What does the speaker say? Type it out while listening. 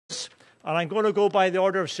And I'm going to go by the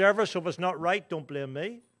order of service, so if it's not right, don't blame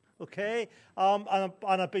me. Okay? And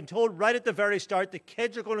I've been told right at the very start, the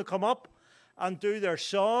kids are going to come up and do their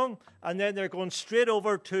song, and then they're going straight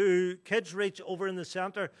over to Kids Reach over in the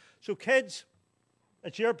centre. So kids,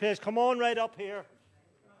 it's your place. Come on right up here.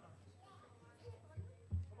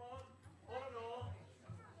 Come on, on and on.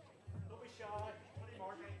 Don't be shy. What are you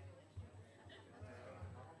marking?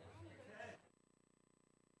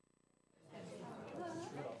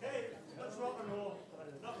 Okay, let's rock and roll.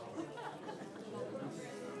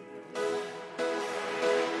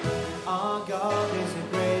 Our God is a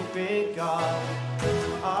great big God.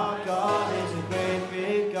 Our God is a great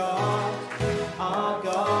big God. Our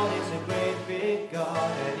God is a great big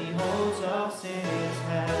God, and He holds us in His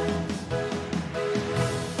hands.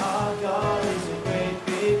 Our God is a great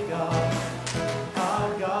big God.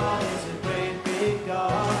 Our God is a great big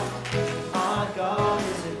God. Our God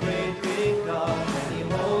is a great big God, and He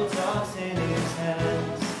holds us in His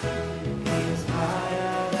hands. He is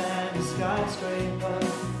higher than the skyscraper.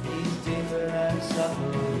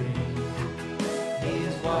 Submarine. He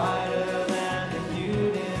is wider than the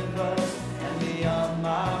universe and beyond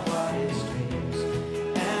my wildest dreams.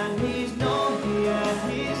 And He's known me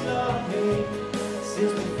and He's loved me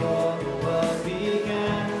since before the world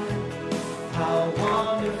began. How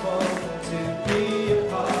wonderful to be a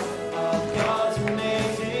part of God's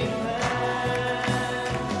amazing plan.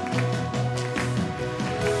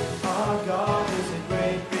 Our God is a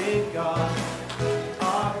great big God.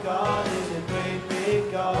 Our God is a great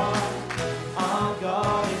big God. Our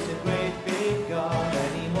God is a great big God,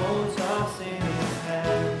 and He holds us in His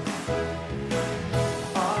hands.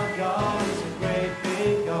 Our God is a great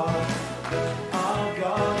big God. Our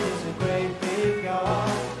God is a great big God.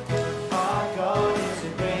 Our God is a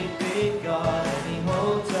great big God, and He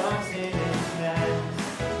holds us in His hands.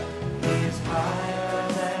 He is higher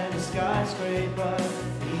than a skyscraper.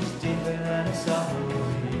 He's deeper than a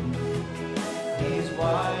submarine. He's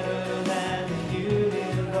wider than the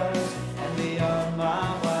universe and beyond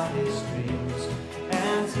my wildest dreams.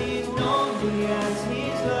 And He's known me and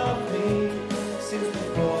He's loved me since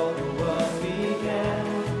before the world began.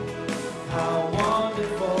 How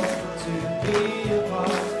wonderful to be a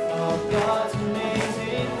part of God's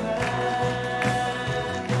amazing plan.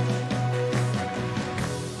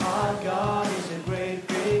 Our God is a great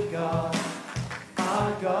big God.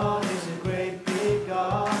 Our God is a great big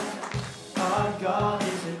God. Our God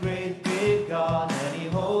is a great big God, and He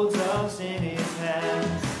holds us in His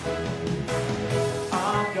hands.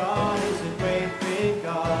 Our God is a great big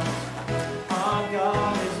God. Our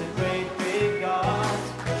God is a great big God.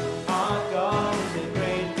 Our God is a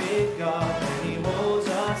great big God, and He holds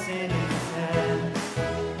us in His hands.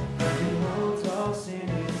 And He holds us in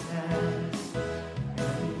His hands.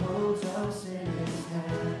 And He holds us in His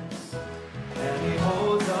hands. And He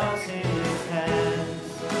holds us in His hands.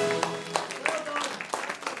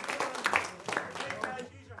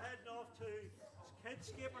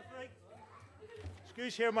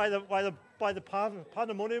 Excuse here while the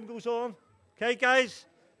pandemonium goes on. Okay, guys,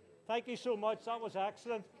 thank you so much. That was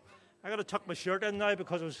excellent. I got to tuck my shirt in now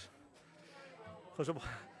because it.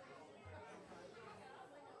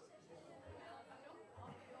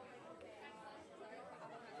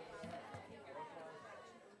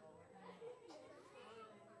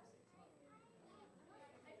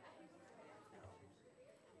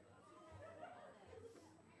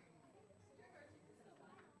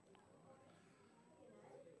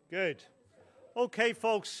 Good. Okay,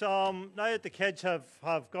 folks, now that the kids have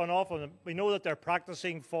gone off, and we know that they're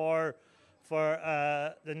practicing for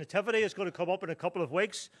the Nativity is going to come up in a couple of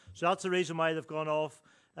weeks, so that's the reason why they've gone off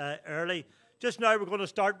early. Just now we're going to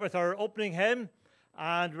start with our opening hymn,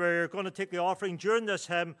 and we're going to take the offering during this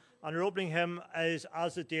hymn, and our opening hymn is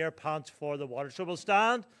As the Deer Pants for the Water. So we'll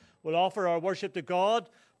stand, we'll offer our worship to God,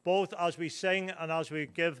 both as we sing and as we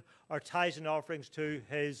give our tithes and offerings to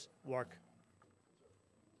His work.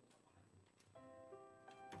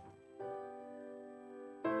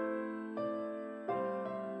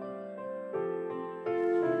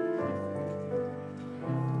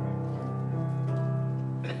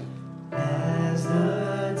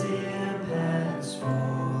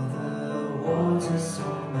 So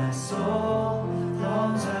my soul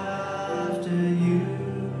longs after you.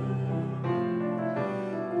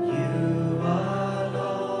 You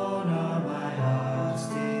alone are my heart's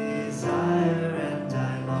desire, and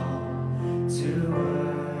I long to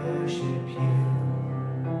worship you.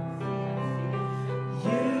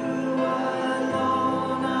 You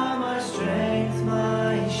alone are my strength,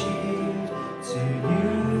 my shield. To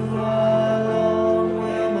you alone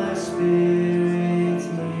will my spirit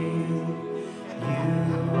yield. You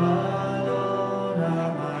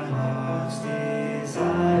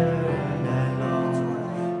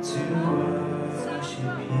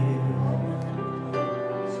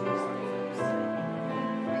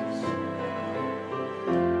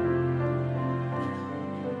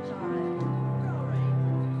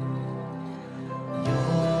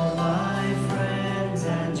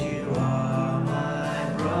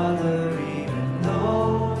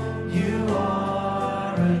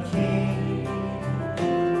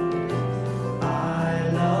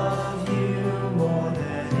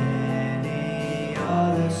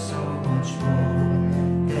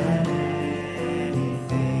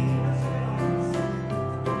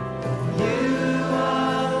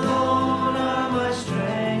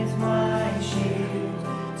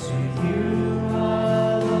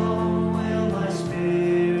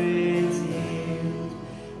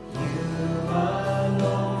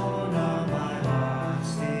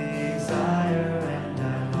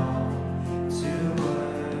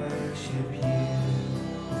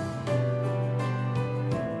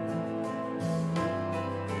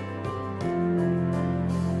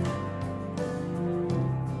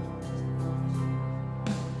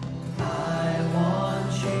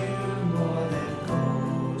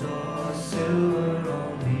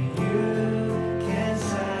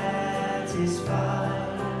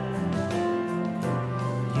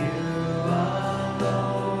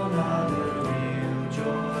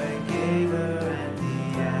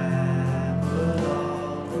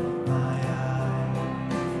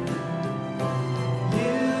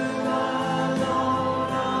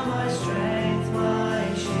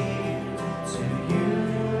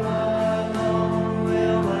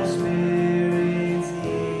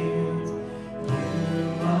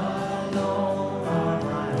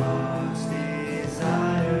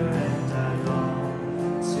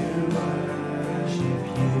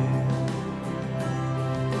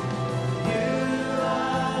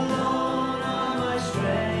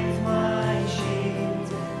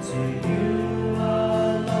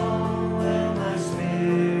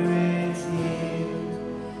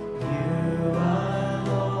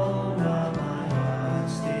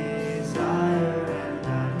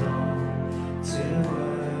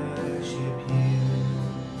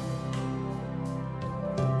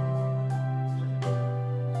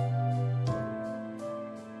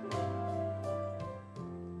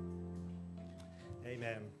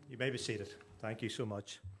Amen. You may be seated. Thank you so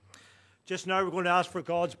much. Just now we're going to ask for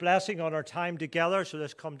God's blessing on our time together, so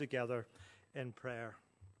let's come together in prayer.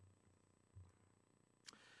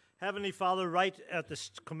 Heavenly Father, right at the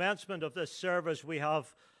commencement of this service, we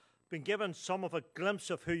have been given some of a glimpse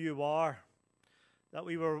of who you are. That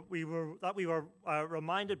we were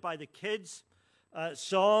reminded by the kids'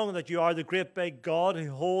 song that you are the great big God who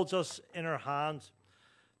holds us in our hands.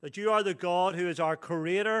 That you are the God who is our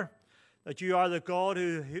creator. That you are the God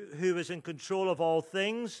who is in control of all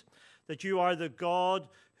things. That you are the God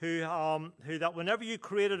who that whenever you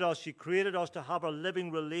created us to have a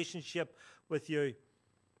living relationship with you.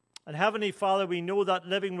 And Heavenly Father, we know that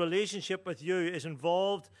living relationship with you is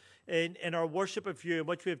involved in our worship of you,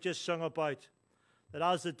 which we have just sung about. That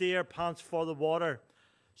as the deer pants for the water,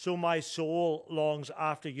 so my soul longs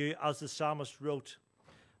after you, as the psalmist wrote.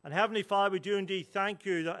 And Heavenly Father, we do indeed thank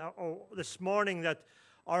you that, this morning that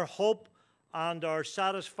our hope and our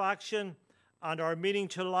satisfaction and our meaning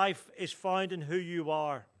to life is found in who you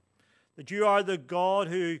are. That you are the God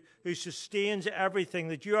who sustains everything.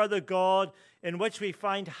 That you are the God in which we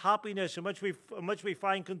find happiness, in which we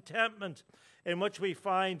find contentment, in which we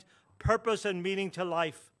find purpose and meaning to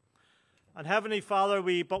life. And Heavenly Father,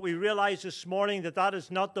 we realize this morning that that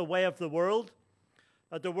is not the way of the world.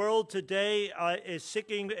 That the world today is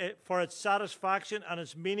seeking for its satisfaction and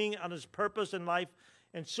its meaning and its purpose in life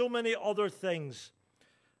in so many other things.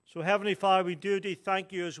 So Heavenly Father, we do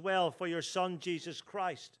thank you as well for your Son, Jesus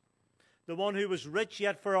Christ. The one who was rich,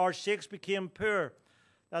 yet for our sakes became poor,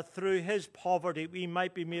 that through his poverty we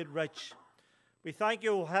might be made rich. We thank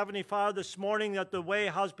you, Heavenly Father, this morning that the way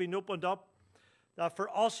has been opened up, that for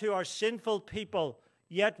us who are sinful people,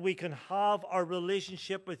 yet we can have our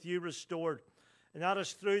relationship with you restored. And that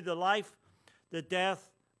is through the life, the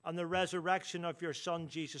death, and the resurrection of your Son,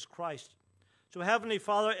 Jesus Christ. So Heavenly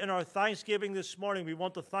Father, in our thanksgiving this morning, we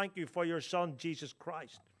want to thank you for your Son, Jesus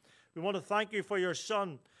Christ. We want to thank you for your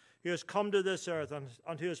Son, who has come to this earth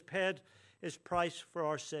and who has paid his price for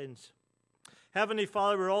our sins. Heavenly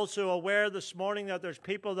Father, we're also aware this morning that there's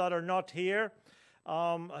people that are not here, who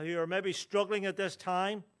are maybe struggling at this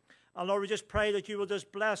time. And Lord, we just pray that you will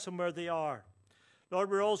just bless them where they are. Lord,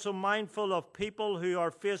 we're also mindful of people who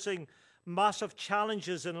are facing massive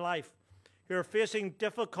challenges in life, who are facing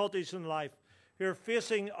difficulties in life, who are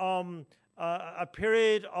facing a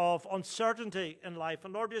period of uncertainty in life.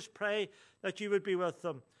 And Lord, we just pray that you would be with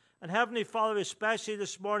them. And Heavenly Father, especially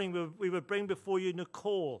this morning, we would bring before you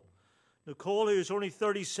Nicole. Nicole, who is only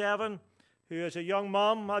 37, who is a young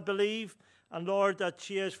mom, I believe. And Lord, that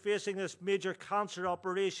she is facing this major cancer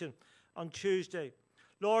operation on Tuesday.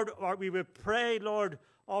 Lord, we would pray, Lord,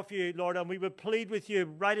 of you, Lord, and we would plead with you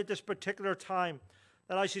right at this particular time,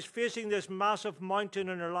 that as she's facing this massive mountain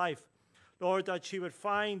in her life, Lord, that she would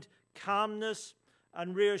find calmness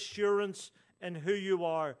and reassurance in who you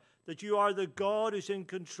are, that you are the God who's in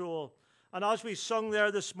control. And as we sung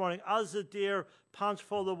there this morning, as the deer pants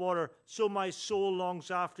for the water, so my soul longs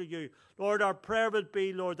after you. Lord, our prayer would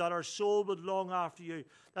be, Lord, that our soul would long after you,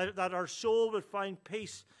 that our soul would find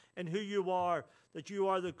peace in who you are, that you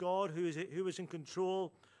are the God who is in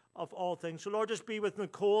control of all things. So, Lord, just be with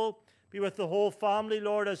Nicole, be with the whole family,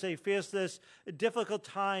 Lord, as they face this difficult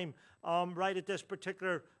time right at this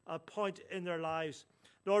particular point in their lives.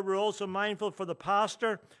 Lord, we're also mindful for the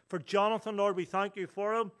pastor, for Jonathan. Lord, we thank you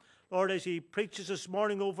for him. Lord, as he preaches this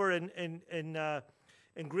morning over in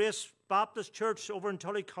Grace Baptist Church over in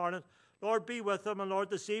Tullycarnet, Lord, be with him. And Lord,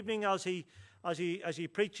 this evening as he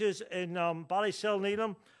preaches in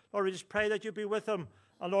Ballyselneedham, Lord, we just pray that you be with him.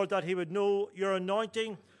 And Lord, that he would know your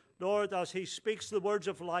anointing. Lord, as he speaks the words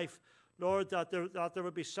of life, Lord, that there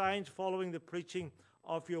would be signs following the preaching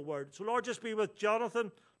of your word. So Lord, just be with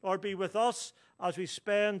Jonathan. Lord, be with us as we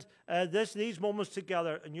spend these moments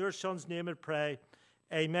together. In your Son's name we pray.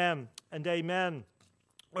 Amen and amen.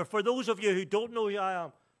 Or for those of you who don't know who I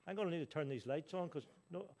am, I'm going to need to turn these lights on because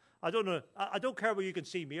no, I don't know. I don't care whether you can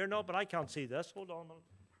see me or not, but I can't see this. Hold on.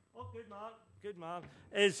 Oh, good man.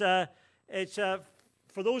 It's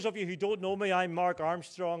for those of you who don't know me, I'm Mark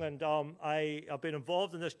Armstrong, and I have been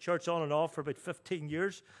involved in this church on and off for about 15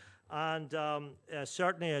 years. And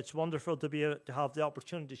certainly it's wonderful to have the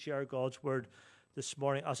opportunity to share God's word this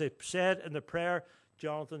morning. As I said in the prayer,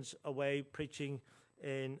 Jonathan's away preaching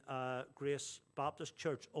in Grace Baptist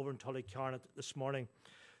Church over in Tullycarnet this morning.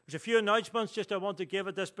 There's a few announcements just I want to give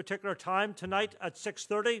at this particular time. Tonight at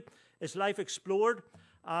 6:30 is Life Explored,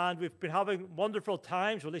 and we've been having wonderful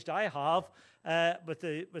times, or at least I have,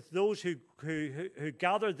 with those who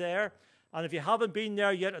gather there. And if you haven't been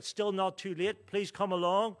there yet, it's still not too late. Please come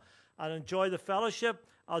along and enjoy the fellowship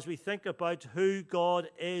as we think about who God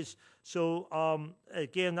is. So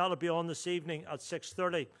again, that'll be on this evening at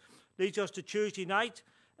 6:30. Leads us to Tuesday night.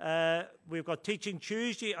 We've got Teaching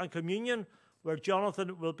Tuesday and Communion, where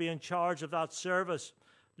Jonathan will be in charge of that service.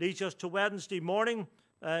 Leads us to Wednesday morning,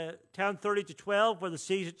 10:30 to 12, where the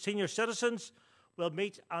senior citizens will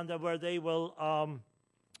meet and where they will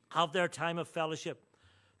have their time of fellowship.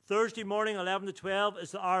 Thursday morning, 11 to 12,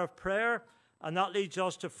 is the hour of prayer, and that leads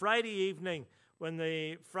us to Friday evening, when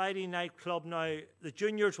the Friday night club now, the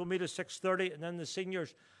juniors will meet at 6:30, and then the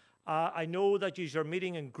seniors. I know that you are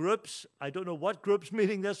meeting in groups. I don't know what group's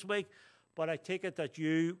meeting this week, but I take it that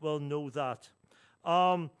you will know that.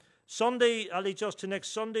 Sunday, that leads us to next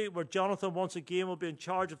Sunday, where Jonathan once again will be in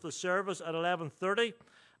charge of the service at 11:30.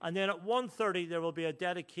 And then at 1:30, there will be a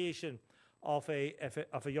dedication of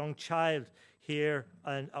a young child here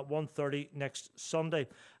and at 1:30 next Sunday.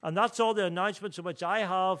 And that's all the announcements in which I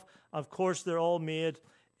have. Of course, they're all made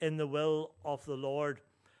in the will of the Lord.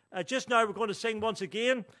 Just now, we're going to sing once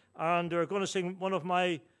again, and we're going to sing one of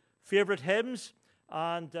my favourite hymns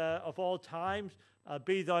and of all times,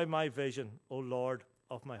 Be Thou My Vision, O Lord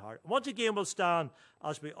of my heart. Once again, we'll stand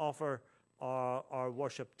as we offer our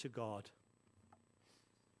worship to God.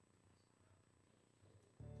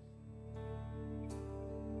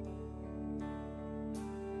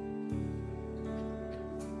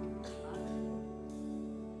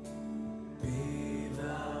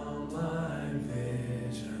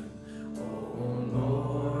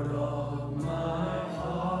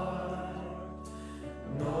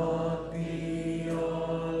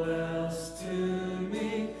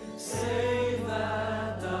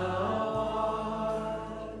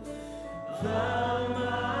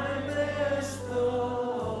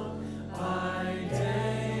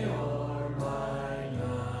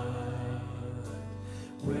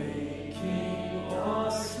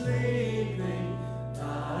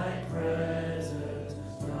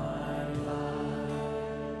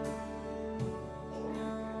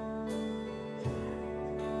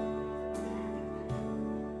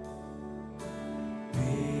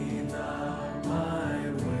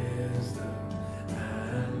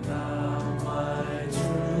 My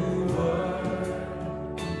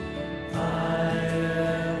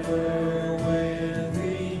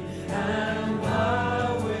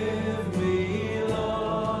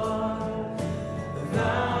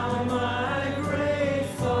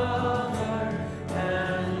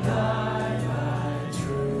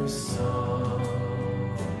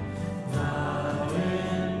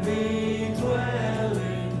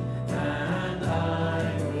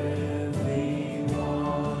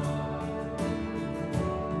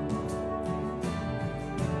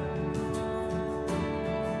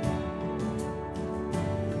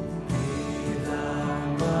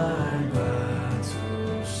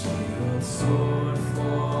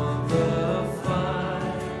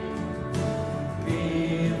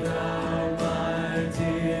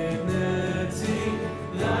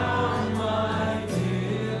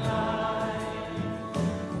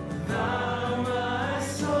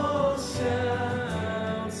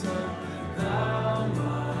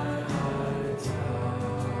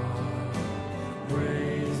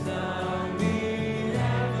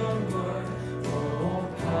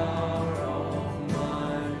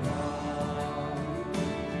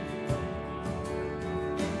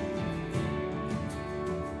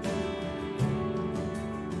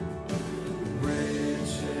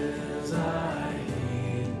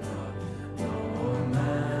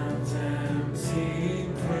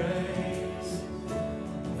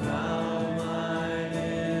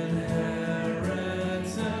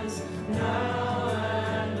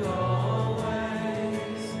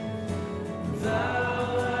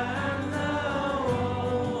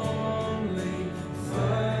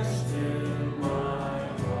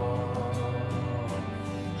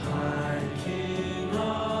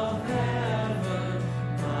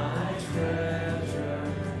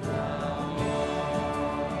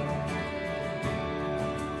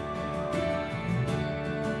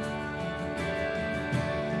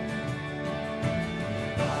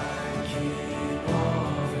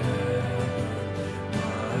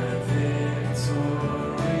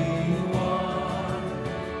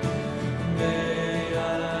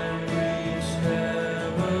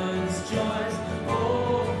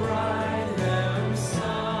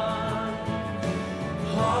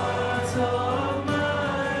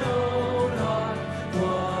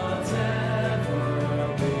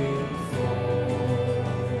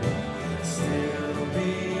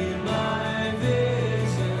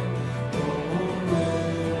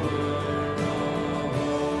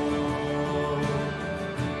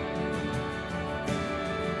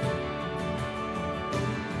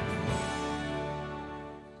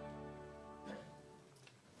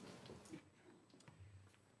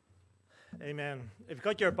Amen. If you've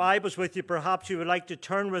got your Bibles with you, perhaps you would like to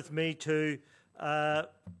turn with me to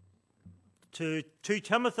 2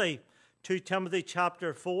 Timothy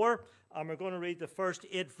chapter 4, and we're going to read the first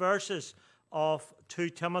 8 verses of 2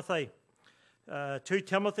 Timothy. 2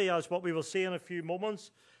 Timothy, as what we will see in a few moments,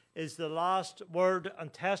 is the last word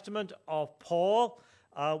and testament of Paul.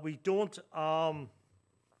 This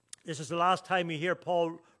is the last time we hear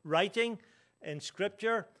Paul writing in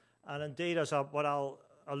Scripture, and indeed, what I'll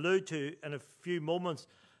allude to in a few moments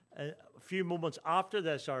after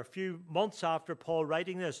this, or a few months after Paul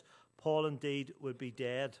writing this, Paul indeed would be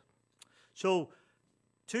dead. So,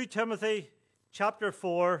 2 Timothy chapter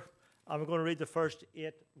 4, and we're going to read the first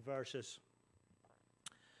 8 verses.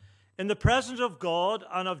 In the presence of God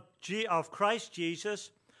and of Christ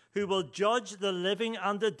Jesus, who will judge the living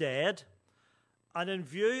and the dead, and in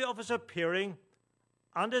view of his appearing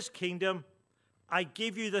and his kingdom, I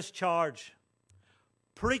give you this charge.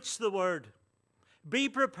 Preach the word. Be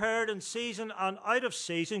prepared in season and out of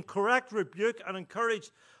season. Correct, rebuke, and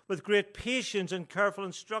encourage with great patience and careful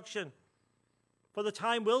instruction. For the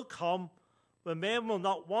time will come when men will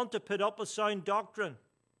not want to put up with sound doctrine.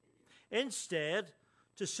 Instead,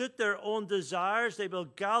 to suit their own desires, they will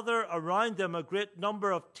gather around them a great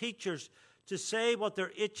number of teachers to say what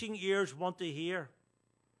their itching ears want to hear.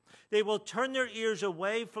 They will turn their ears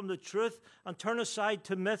away from the truth and turn aside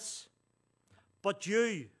to myths. But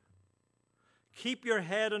you, keep your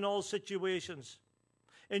head in all situations.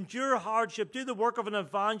 Endure hardship. Do the work of an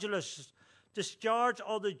evangelist. Discharge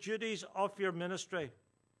all the duties of your ministry.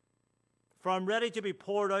 For I'm ready to be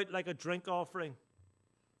poured out like a drink offering,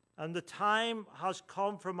 and the time has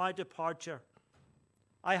come for my departure.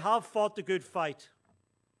 I have fought the good fight.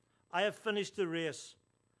 I have finished the race.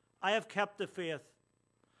 I have kept the faith.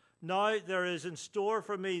 Now there is in store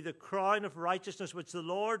for me the crown of righteousness, which the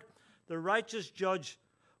Lord, the righteous judge,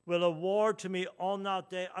 will award to me on that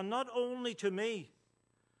day, and not only to me,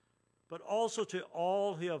 but also to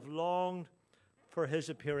all who have longed for his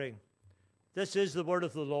appearing. This is the word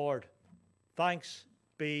of the Lord. Thanks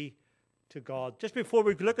be to God. Just before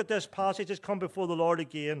we look at this passage, just come before the Lord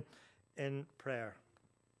again in prayer.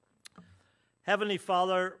 Heavenly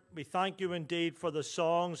Father, we thank you indeed for the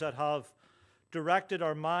songs that have directed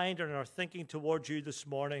our mind and our thinking towards you this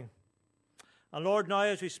morning. And Lord, now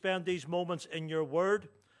as we spend these moments in your word,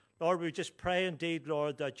 Lord, we just pray indeed,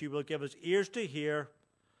 Lord, that you will give us ears to hear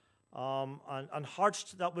and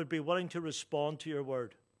hearts that would be willing to respond to your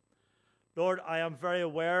word. Lord, I am very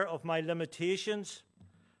aware of my limitations.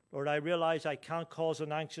 Lord, I realize I can't cause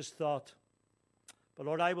an anxious thought. But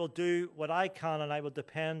Lord, I will do what I can, and I will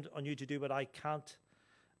depend on you to do what I can't.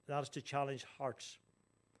 And that is to challenge hearts.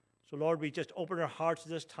 So Lord, we just open our hearts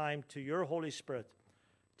this time to your Holy Spirit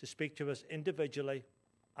to speak to us individually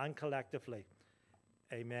and collectively.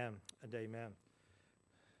 Amen and amen.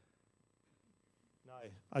 Now,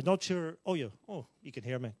 I'm not sure. Oh, yeah. Oh, you can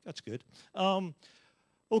hear me. That's good.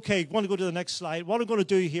 Okay, want to go to the next slide. What I'm going to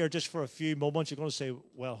do here, just for a few moments, you're going to say,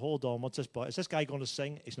 well, hold on, what's this? Is this guy going to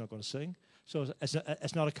sing? He's not going to sing. So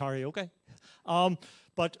it's not a karaoke.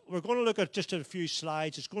 But we're going to look at just a few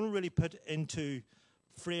slides. It's going to really put into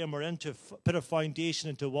frame or put a foundation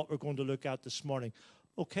into what we're going to look at this morning.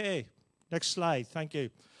 Okay, next slide. Thank you.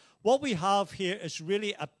 What we have here is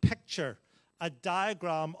really a picture, a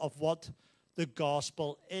diagram of what the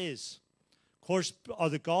gospel is. Of course,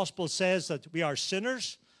 the gospel says that we are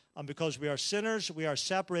sinners, and because we are sinners, we are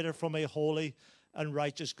separated from a holy and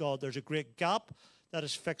righteous God. There's a great gap that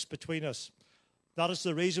is fixed between us. That is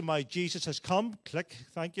the reason why Jesus has come. Click,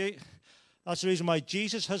 thank you. That's the reason why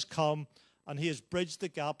Jesus has come, and he has bridged the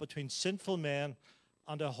gap between sinful men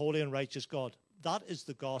and a holy and righteous God. That is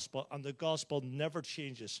the gospel, and the gospel never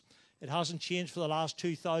changes. It hasn't changed for the last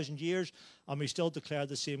 2,000 years, and we still declare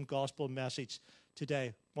the same gospel message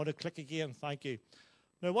today. Want to click again? Thank you.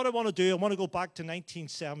 Now, what I want to do, I want to go back to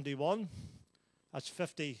 1971. That's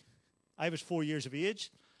 50. I was 4 years of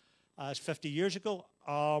age. It's 50 years ago.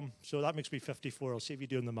 So that makes me 54. I'll see if you're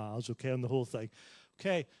doing the maths, okay, on the whole thing.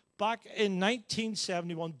 Okay, back in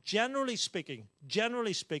 1971, generally speaking,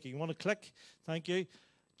 you want to click? Thank you.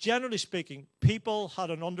 Generally speaking, people had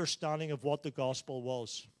an understanding of what the gospel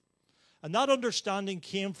was. And that understanding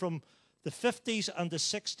came from the 50s and the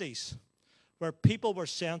 60s, where people were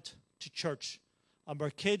sent to church and where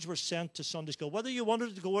kids were sent to Sunday school. Whether you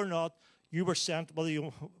wanted to go or not, you were sent, whether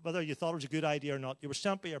you thought it was a good idea or not. You were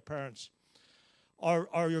sent by your parents or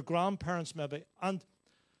your grandparents maybe. And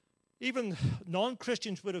even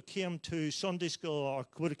non-Christians would have came to Sunday school or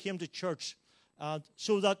would have came to church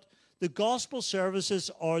so that the gospel services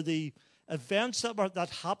or the events that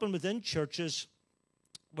happen within churches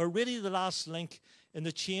were really the last link in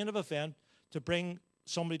the chain of event to bring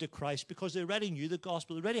somebody to Christ because they already knew the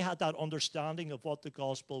gospel. They already had that understanding of what the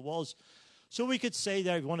gospel was. So we could say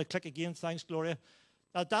there, if you want to click again, thanks, Gloria.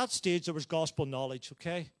 At that stage, there was gospel knowledge,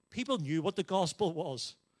 okay? People knew what the gospel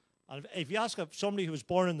was. And if you ask somebody who was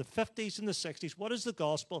born in the 50s and the 60s, what is the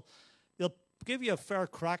gospel? They'll give you a fair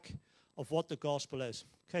crack of what the gospel is.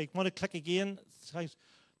 Okay, want to click again? Thanks.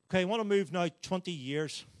 Okay, I want to move now 20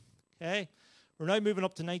 years. Okay, we're now moving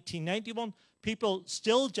up to 1991. People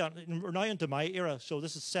still, we're now into my era, so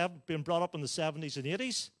this is been brought up in the 70s and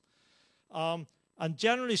 80s. And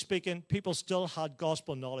generally speaking, people still had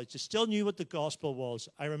gospel knowledge. They still knew what the gospel was.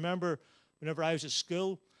 I remember whenever I was at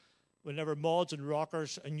school, whenever mods and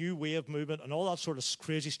rockers, a new wave movement, and all that sort of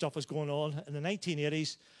crazy stuff was going on in the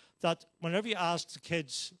 1980s, that whenever you asked the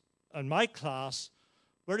kids in my class,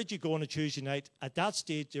 where did you go on a Tuesday night? At that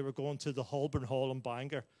stage, they were going to the Holborn Hall in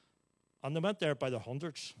Bangor. And they went there by the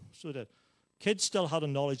hundreds. So the kids still had a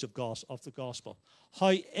knowledge of the gospel.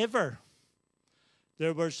 However,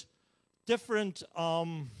 there was different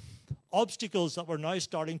obstacles that were now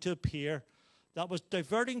starting to appear that was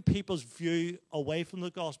diverting people's view away from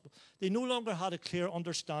the gospel. They no longer had a clear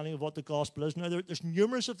understanding of what the gospel is. Now, there's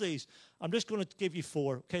numerous of these. I'm just going to give you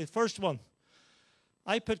 4. Okay, the first one,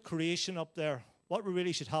 I put creation up there. What we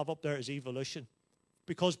really should have up there is evolution.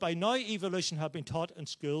 Because by now, evolution has been taught in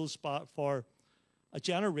schools for a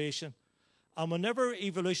generation. And whenever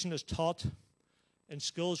evolution is taught in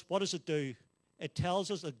schools, what does it do? It tells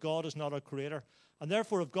us that God is not our creator. And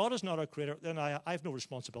therefore, if God is not our creator, then I have no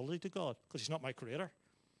responsibility to God because he's not my creator.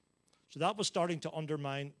 So that was starting to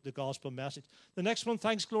undermine the gospel message. The next one,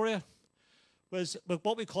 thanks, Gloria, was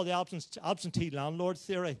what we call the absentee landlord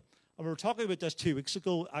theory. And we were talking about this 2 weeks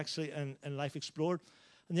ago, actually, in Life Explored.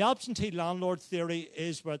 And the absentee landlord theory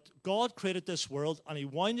is that God created this world and he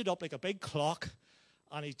wound it up like a big clock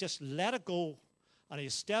and he just let it go and he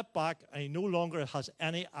stepped back and he no longer has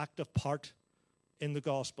any active part in the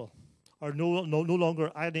gospel, or no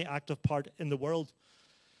longer any active part in the world.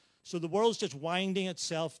 So the world's just winding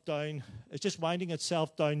itself down. It's just winding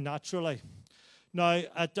itself down naturally. Now,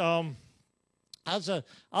 as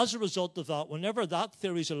a result of that, whenever that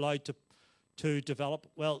theory is allowed to develop,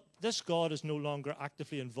 well, this God is no longer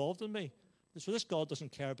actively involved in me. So this God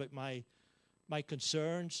doesn't care about my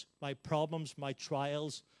concerns, my problems, my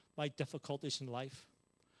trials, my difficulties in life.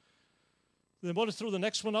 Then I want to throw the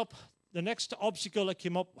next one up. The next obstacle that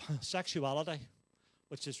came up, sexuality,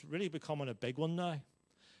 which is really becoming a big one now.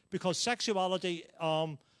 Because sexuality,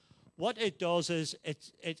 what it does is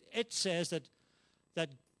it says that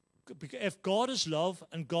if God is love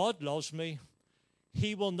and God loves me,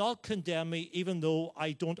 he will not condemn me even though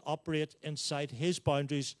I don't operate inside his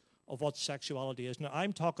boundaries of what sexuality is. Now,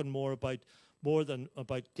 I'm talking more than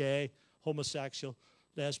about gay, homosexual,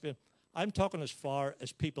 lesbian. I'm talking as far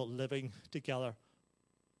as people living together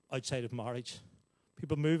outside of marriage.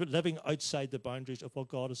 People living outside the boundaries of what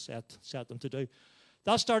God has set them to do.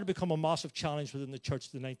 That started to become a massive challenge within the church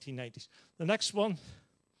in the 1990s. The next one,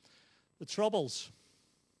 the Troubles.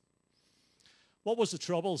 What was the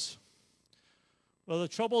Troubles? Well, the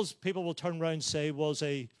Troubles, people will turn around and say, was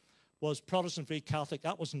Protestant v. Catholic.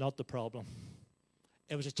 That was not the problem.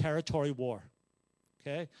 It was a territory war.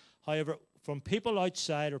 Okay? However, from people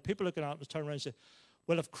outside or people looking at it, turn around and say,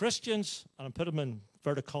 well, if Christians, and I'm putting them in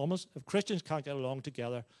inverted commas, if Christians can't get along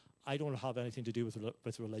together, I don't have anything to do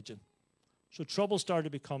with religion. So trouble started to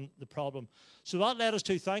become the problem. So that led us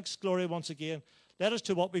to, thanks, Gloria, once again, led us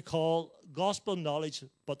to what we call gospel knowledge,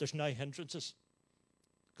 but there's now hindrances.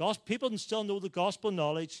 People still know the gospel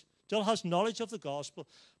knowledge, still has knowledge of the gospel,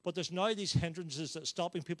 but there's now these hindrances that are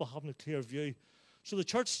stopping people having a clear view. So the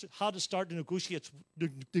church had to start to negotiate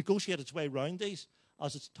its way around these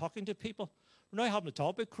as it's talking to people. We're now having to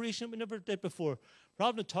talk about creation we never did before. We're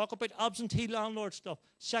having to talk about absentee landlord stuff,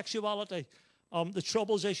 sexuality, the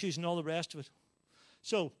Troubles issues and all the rest of it.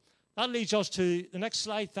 So that leads us to the next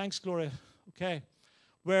slide. Thanks, Gloria. Okay.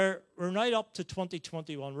 We're right up to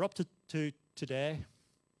 2021. We're up to today.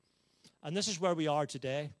 And this is where we are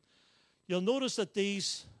today. You'll notice that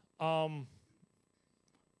these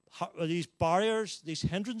barriers, these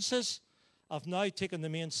hindrances, have now taken the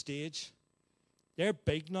main stage. They're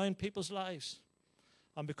big now in people's lives.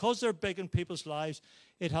 And because they're big in people's lives,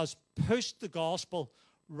 it has pushed the gospel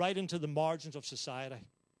right into the margins of society,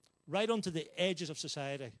 right onto the edges of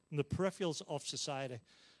society, and the peripherals of society.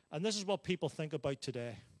 And this is what people think about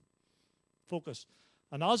today. Focus.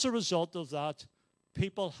 And as a result of that,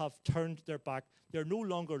 people have turned their back. They're no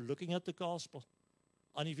longer looking at the gospel.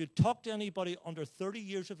 And if you talk to anybody under 30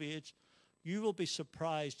 years of age, you will be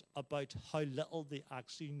surprised about how little they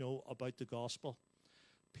actually know about the gospel.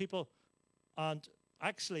 People, and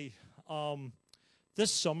actually,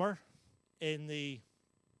 this summer in the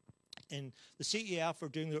CEF are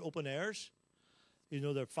doing their open airs. You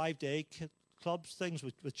know, their 5-day clubs, things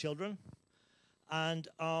with children. And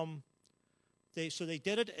they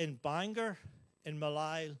did it in Bangor, in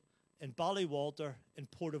Malile, in Ballywalter, in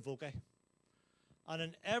Portavogie. And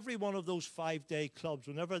in every one of those 5-day clubs,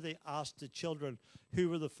 whenever they asked the children who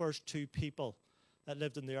were the first 2 people that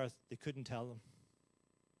lived on the earth, they couldn't tell them.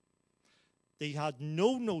 They had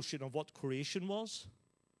no notion of what creation was.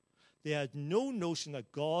 They had no notion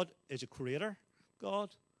that God is a creator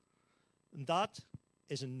God. And that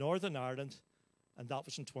is in Northern Ireland, and that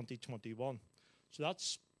was in 2021. So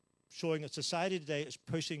that's showing that society today is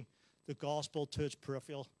pushing the gospel to its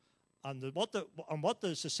peripheral. And what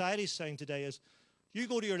the society is saying today is, you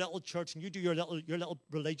go to your little church and you do your little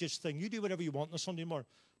religious thing. You do whatever you want on a Sunday morning,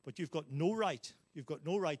 but you've got no right. You've got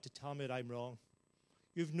no right to tell me that I'm wrong.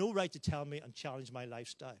 You've no right to tell me and challenge my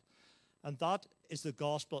lifestyle. And that is the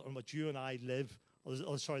gospel in which you and I live,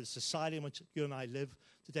 the society in which you and I live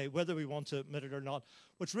today, whether we want to admit it or not.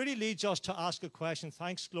 Which really leads us to ask a question.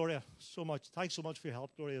 Thanks, Gloria, so much. Thanks so much for your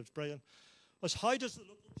help, Gloria. It's brilliant. Was how does the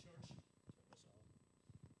local church...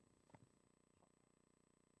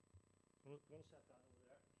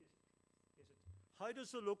 How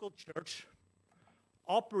does the local church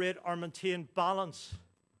operate or maintain balance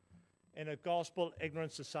in a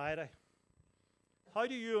gospel-ignorant society? How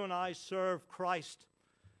do you and I serve Christ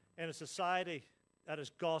in a society that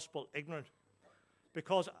is gospel-ignorant?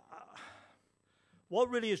 Because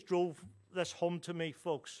what really has drove this home to me,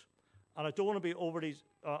 folks, and I don't want to be overly,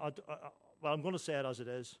 well, I'm going to say it as it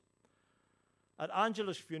is. At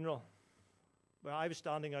Angela's funeral, where I was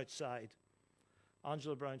standing outside,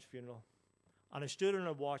 Angela Brown's funeral, and I stood and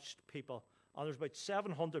I watched people, and there's about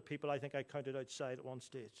 700 people I think I counted outside at one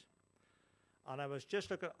stage. And I was just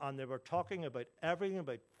looking, and they were talking about everything,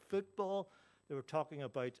 about football. They were talking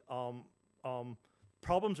about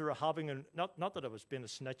problems they were having, and not that I was being a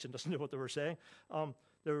snitch and doesn't know what they were saying.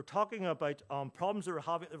 They were talking about problems they were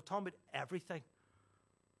having. They were talking about everything.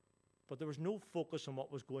 But there was no focus on what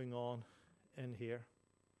was going on in here.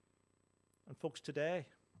 And folks, today,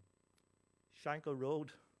 Shankill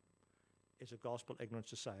Road is a gospel-ignorant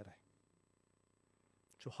society.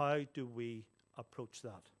 So how do we approach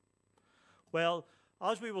that? Well,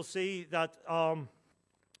 as we will see, that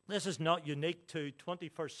this is not unique to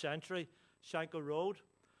 21st century Shankill Road,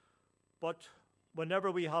 but whenever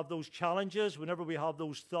we have those challenges, whenever we have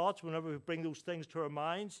those thoughts, whenever we bring those things to our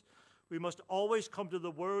minds, we must always come to the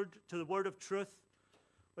word of truth,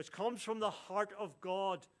 which comes from the heart of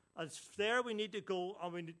God. And it's there we need to go,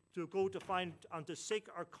 and we need to go to find and to seek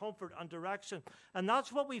our comfort and direction. And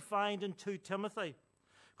that's what we find in 2 Timothy.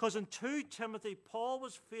 Because in 2 Timothy, Paul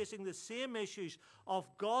was facing the same issues of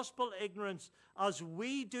gospel ignorance as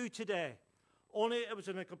we do today. Only it was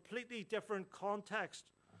in a completely different context.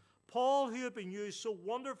 Paul, who had been used so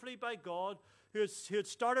wonderfully by God, who had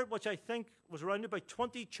started, which I think was around about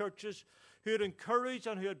 20 churches, who had encouraged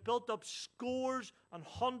and who had built up scores and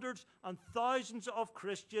hundreds and thousands of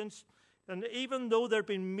Christians. And even though there had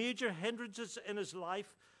been major hindrances in his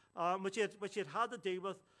life, which he had to deal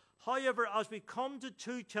with, however, as we come to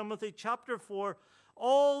 2 Timothy chapter 4,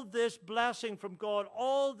 all this blessing from God,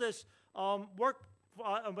 all this work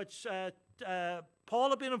in which Paul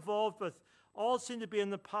had been involved with, all seem to be in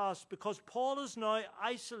the past, because Paul is now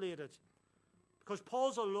isolated, because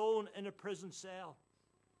Paul's alone in a prison cell,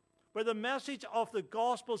 where the message of the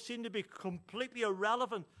gospel seemed to be completely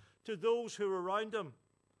irrelevant to those who were around him,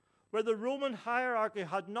 where the Roman hierarchy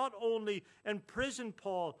had not only imprisoned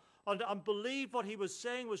Paul and believed what he was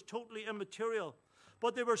saying was totally immaterial,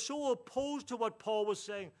 but they were so opposed to what Paul was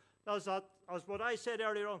saying, as what I said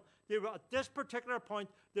earlier on, they were at this particular point,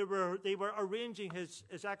 they were arranging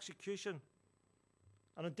his execution.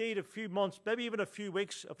 And indeed, a few months, maybe even a few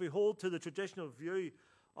weeks, if we hold to the traditional view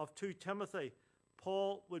of 2 Timothy,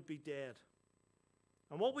 Paul would be dead.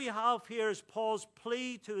 And what we have here is Paul's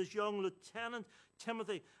plea to his young lieutenant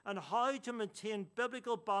Timothy and how to maintain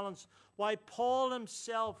biblical balance while Paul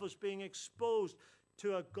himself was being exposed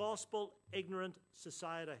to a gospel-ignorant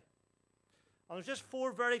society. And there's just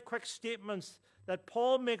 4 very quick statements that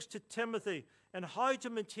Paul makes to Timothy and how to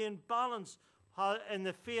maintain balance in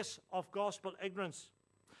the face of gospel ignorance,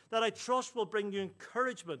 that I trust will bring you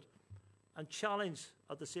encouragement and challenge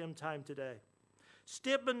at the same time today.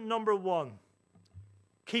 Statement number 1,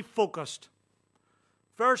 keep focused.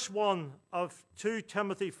 Verse 1 of 2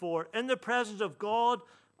 Timothy 4, in the presence of God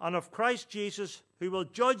and of Christ Jesus, who will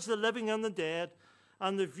judge the living and the dead,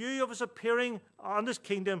 and the view of his appearing on his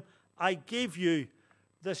kingdom, I give you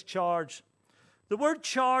this charge. The word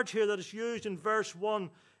charge here that is used in verse 1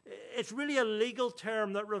 It's really a legal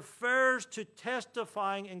term that refers to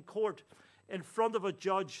testifying in court in front of a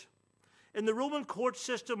judge. In the Roman court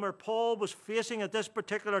system where Paul was facing at this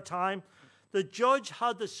particular time, the judge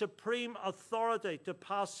had the supreme authority to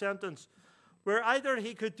pass sentence, where either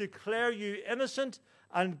he could declare you innocent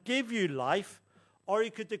and give you life, or he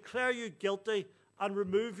could declare you guilty and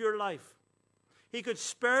remove your life. He could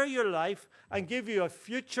spare your life and give you a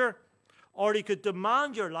future, or he could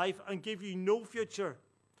demand your life and give you no future.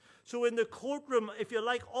 So in the courtroom, if you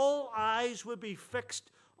like, all eyes would be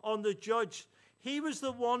fixed on the judge. He was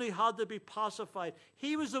the one who had to be pacified.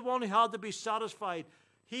 He was the one who had to be satisfied.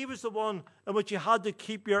 He was the one in which you had to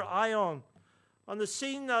keep your eye on. And the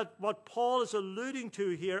scene that what Paul is alluding to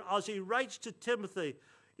here as he writes to Timothy,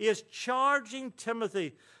 he is charging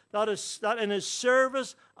Timothy that in his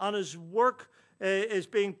service and his work is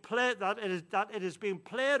being played, that it is being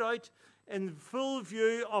played out in full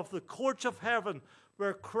view of the courts of heaven,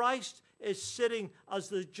 where Christ is sitting as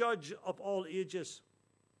the judge of all ages.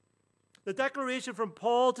 The declaration from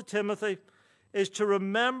Paul to Timothy is to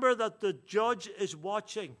remember that the judge is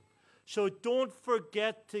watching. So don't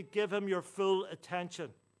forget to give him your full attention.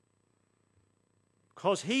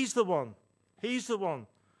 Because he's the one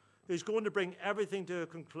who's going to bring everything to a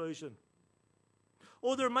conclusion.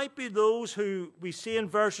 Oh, there might be those who we see in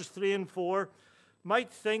verses 3 and 4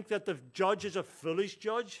 might think that the judge is a foolish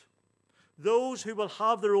judge. Those who will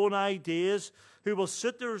have their own ideas, who will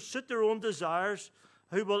suit their own desires,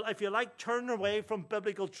 who will, if you like, turn away from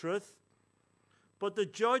biblical truth. But the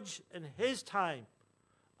judge in his time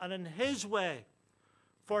and in his way,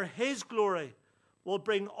 for his glory, will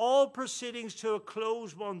bring all proceedings to a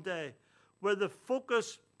close one day, where the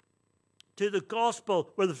focus to the gospel,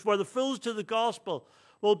 where the fools to the gospel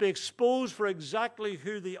will be exposed for exactly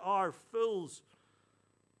who they are, fools.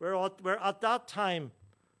 Where at that time,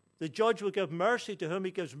 the judge will give mercy to whom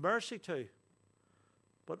he gives mercy to.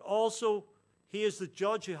 But also, he is the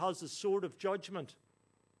judge who has the sword of judgment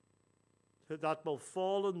that will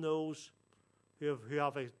fall on those who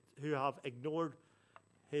have ignored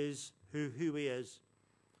who he is.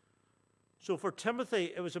 So for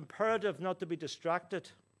Timothy, it was imperative not to be distracted,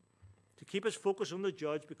 to keep his focus on the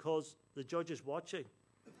judge, because the judge is watching,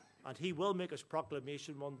 and he will make his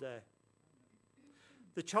proclamation one day.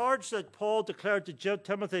 The charge that Paul declared to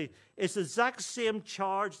Timothy is the exact same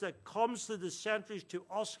charge that comes through the centuries to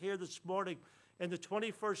us here this morning in the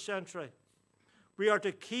 21st century. We are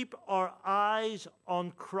to keep our eyes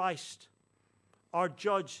on Christ, our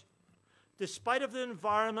judge. Despite of the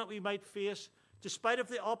environment we might face, despite of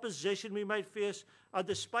the opposition we might face, and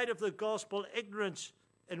despite of the gospel ignorance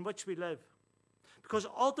in which we live. Because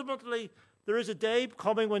ultimately, there is a day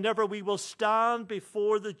coming whenever we will stand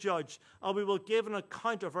before the judge and we will give an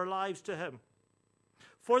account of our lives to him.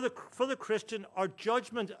 For the Christian, our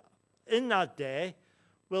judgment in that day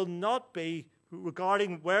will not be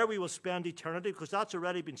regarding where we will spend eternity, because that's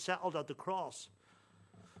already been settled at the cross.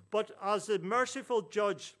 But as the merciful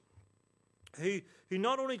judge who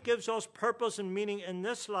not only gives us purpose and meaning in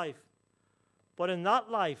this life, but in that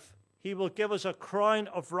life, he will give us a crown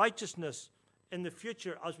of righteousness in the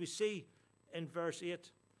future, as we see in verse 8.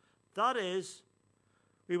 That is,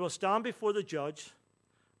 we will stand before the judge,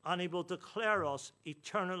 and he will declare us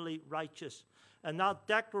eternally righteous. And that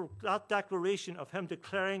declaration of him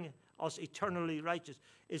declaring us eternally righteous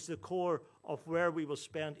is the core of where we will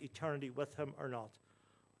spend eternity with him or not.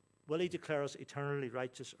 Will he declare us eternally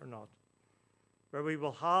righteous or not? Where we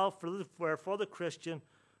will have, for the Christian,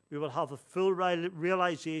 we will have a full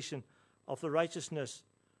realization of the righteousness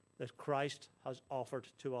that Christ has offered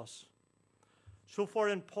to us. So for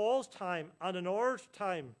in Paul's time and in our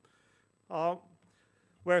time,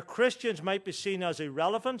 where Christians might be seen as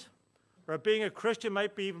irrelevant, or being a Christian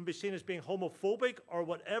might even be seen as being homophobic or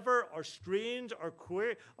whatever, or strange or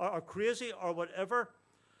queer or crazy or whatever,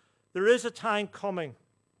 there is a time coming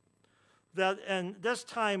that in this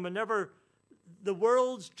time, whenever the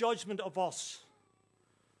world's judgment of us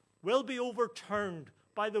will be overturned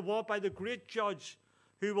by the great judge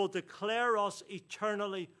who will declare us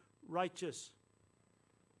eternally righteous.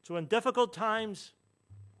 So in difficult times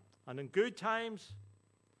and in good times,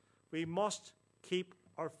 we must keep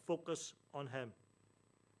our focus on him.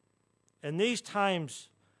 In these times,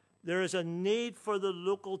 there is a need for the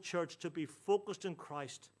local church to be focused in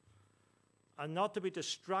Christ and not to be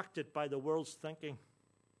distracted by the world's thinking.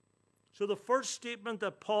 So the first statement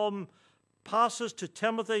that Paul passes to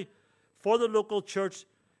Timothy for the local church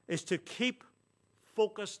is to keep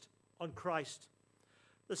focused on Christ.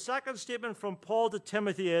 The second statement from Paul to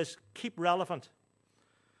Timothy is keep relevant.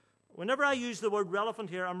 Whenever I use the word relevant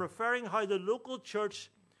here, I'm referring how the local church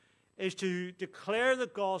is to declare the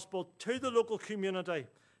gospel to the local community,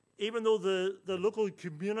 even though the local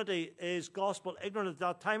community is gospel ignorant at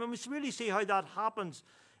that time. And we really see how that happens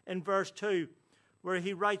in verse 2, where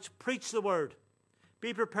he writes, "Preach the word.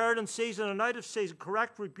 Be prepared in season and out of season.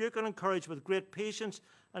 Correct, rebuke, and encourage with great patience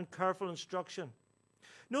and careful instruction."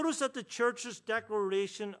 Notice that the church's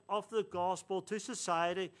declaration of the gospel to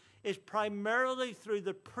society is primarily through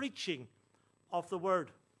the preaching of the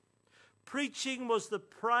word. Preaching was the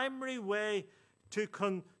primary way to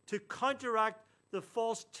counteract the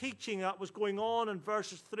false teaching that was going on in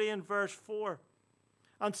verses 3 and verse 4.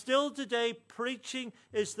 And still today, preaching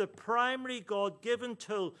is the primary God-given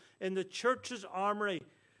tool in the church's armory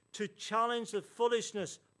to challenge the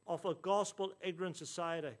foolishness of a gospel-ignorant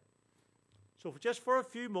society. So just for a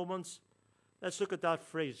few moments, let's look at that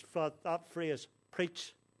phrase,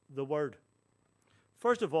 preach the word.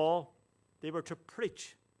 First of all, they were to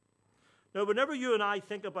preach. Now, whenever you and I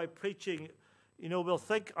think about preaching, we'll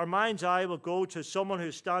think, our mind's eye will go to someone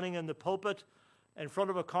who's standing in the pulpit in front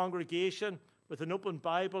of a congregation with an open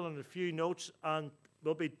Bible and a few notes, and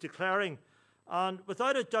will be declaring. And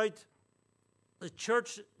without a doubt, the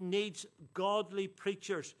church needs godly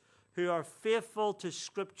preachers who are faithful to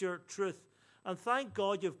Scripture truth. And thank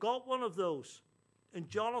God you've got one of those in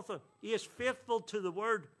Jonathan. He is faithful to the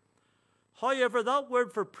word. However, that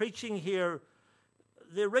word for preaching here,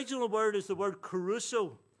 the original word is the word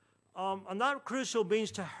kerusso. And that kerusso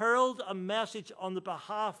means to herald a message on the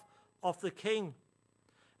behalf of the king.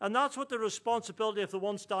 And that's what the responsibility of the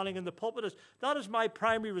one standing in the pulpit is. That is my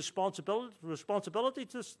primary responsibility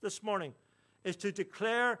this morning, is to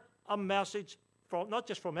declare a message, from, not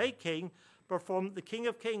just from a king, but from the King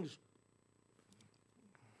of Kings.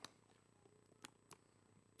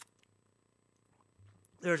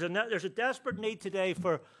 There's a desperate need today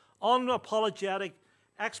for unapologetic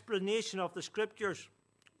explanation of the Scriptures,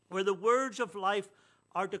 where the words of life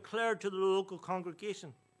are declared to the local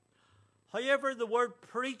congregation. However, the word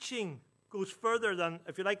preaching goes further than,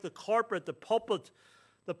 if you like, the corporate, the pulpit,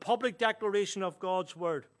 the public declaration of God's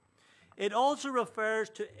word. It also refers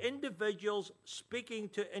to individuals speaking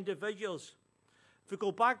to individuals. If we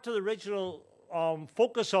go back to the original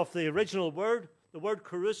focus of the original word, the word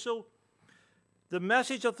kerusso, the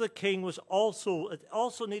message of the king was also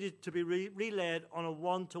needed to be relayed on a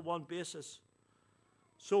one-to-one basis.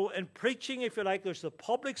 So in preaching, if you like, there's the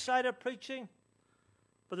public side of preaching,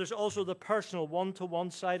 but there's also the personal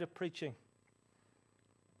one-to-one side of preaching.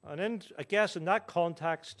 And I guess in that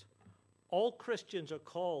context, all Christians are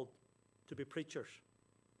called to be preachers.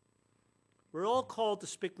 We're all called to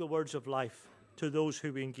speak the words of life to those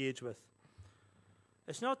who we engage with.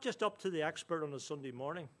 It's not just up to the expert on a Sunday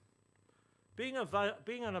morning. Being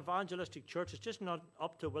an evangelistic church is just not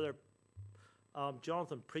up to whether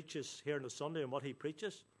Jonathan preaches here on a Sunday and what he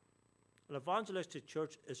preaches. An evangelistic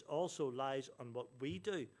church also lies on what we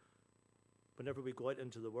do whenever we go out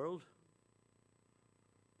into the world.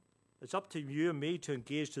 It's up to you and me to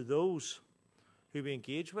engage to those who we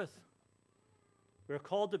engage with. We're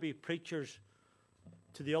called to be preachers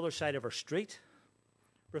to the other side of our street.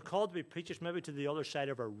 We're called to be preachers maybe to the other side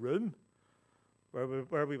of our room,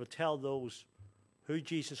 where we will tell those who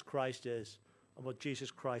Jesus Christ is and what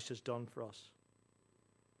Jesus Christ has done for us.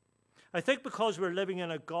 I think because we're living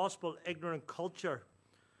in a gospel-ignorant culture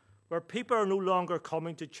where people are no longer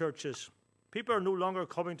coming to churches, people are no longer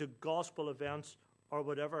coming to gospel events or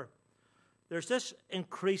whatever, there's this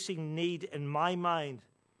increasing need in my mind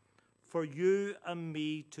for you and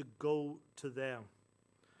me to go to them.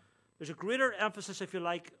 There's a greater emphasis, if you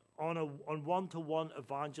like, on one-to-one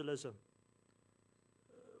evangelism,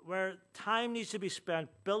 where time needs to be spent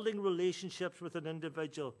building relationships with an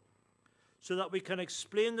individual so that we can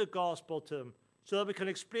explain the gospel to them, so that we can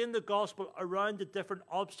explain the gospel around the different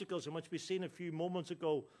obstacles in which we've seen a few moments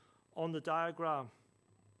ago on the diagram.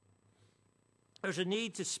 There's a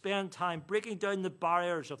need to spend time breaking down the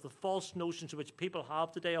barriers of the false notions which people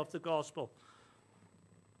have today of the gospel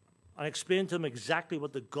and explain to them exactly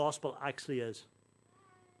what the gospel actually is.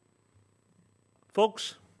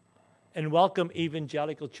 Folks, in Welcome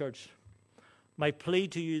Evangelical Church, my plea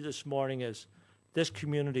to you this morning is this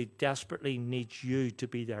community desperately needs you to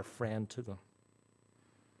be their friend to them,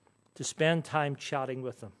 to spend time chatting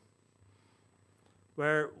with them,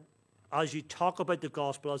 where as you talk about the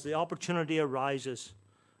gospel, as the opportunity arises,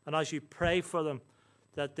 and as you pray for them,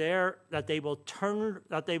 that they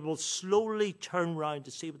will slowly turn around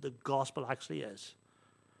to see what the gospel actually is,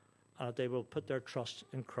 and that they will put their trust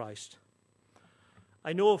in Christ.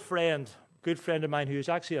 I know a good friend of mine, who is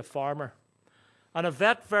actually a farmer, and a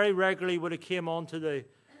vet very regularly would have came onto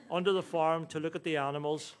the farm to look at the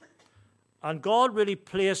animals, And God really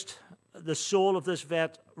placed the soul of this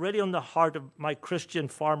vet really on the heart of my Christian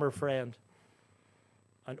farmer friend.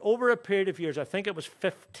 And over a period of years, I think it was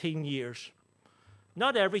 15 years,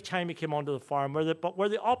 not every time he came onto the farm, but where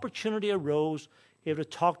the opportunity arose, he would have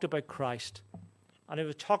talked about Christ. And he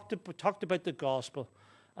would have talked about the gospel.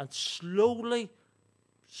 And slowly,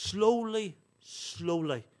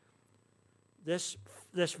 this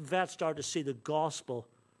vet started to see the gospel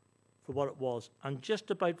for what it was. And just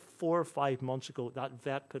about 4 or 5 months ago, that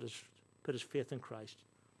vet put his faith in Christ.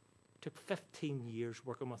 It took 15 years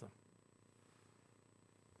working with him.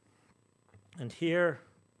 And here,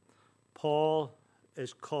 Paul's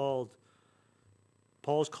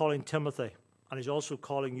calling Timothy, and he's also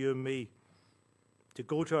calling you and me to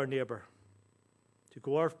go to our neighbor, to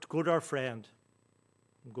go to our friend,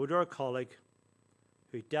 and go to our colleague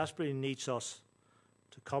who desperately needs us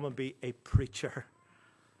to come and be a preacher,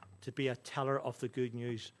 to be a teller of the good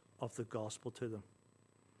news of the gospel to them.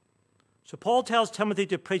 So Paul tells Timothy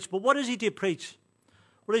to preach, but what is he to preach?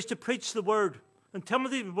 Well, he's to preach the word. And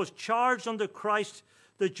Timothy was charged under Christ,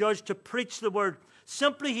 the judge, to preach the word.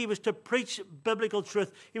 Simply, he was to preach biblical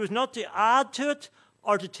truth. He was not to add to it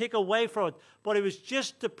or to take away from it, but he was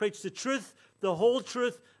just to preach the truth, the whole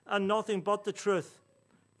truth, and nothing but the truth.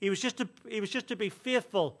 He was just to be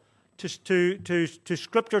faithful to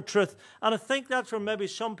Scripture truth. And I think that's where maybe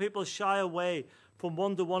some people shy away from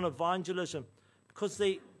one-to-one evangelism, because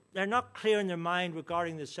they're not clear in their mind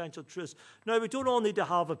regarding the essential truths. Now, we don't all need to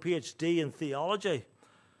have a PhD in theology,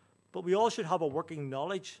 but we all should have a working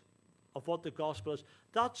knowledge of what the gospel is.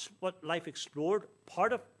 That's what Life Explored,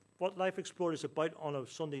 part of what Life Explored is about on a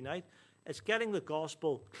Sunday night. It's getting the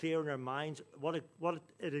gospel clear in our minds, what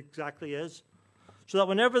it exactly is, so that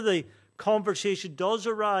whenever the conversation does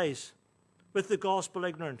arise with the gospel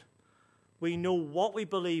ignorant, we know what we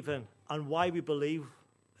believe in and why we believe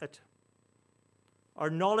it. Our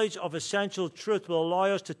knowledge of essential truth will allow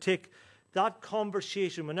us to take that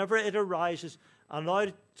conversation, whenever it arises, and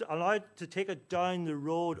allow it to take it down the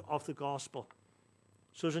road of the gospel.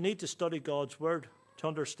 So there's a need to study God's word, to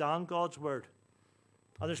understand God's word.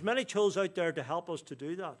 And there's many tools out there to help us to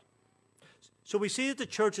do that. So we see that the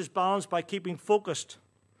church is balanced by keeping focused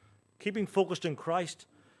in Christ.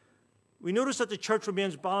 We notice that the church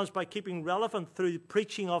remains balanced by keeping relevant through the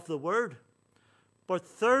preaching of the word. But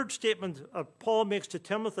third statement Paul makes to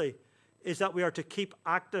Timothy is that we are to keep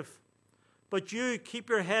active. But you, keep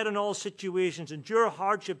your head in all situations, endure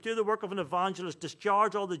hardship, do the work of an evangelist,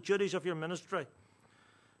 discharge all the duties of your ministry.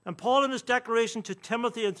 And Paul, in his declaration to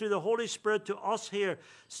Timothy and through the Holy Spirit to us here,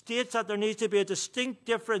 states that there needs to be a distinct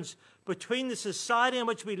difference between the society in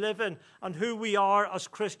which we live in and who we are as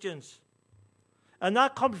Christians. And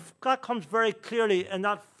that comes very clearly in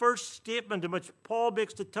that first statement in which Paul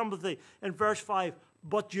makes to Timothy in verse 5,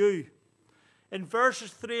 but you. In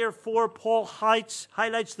verses 3 or 4, Paul highlights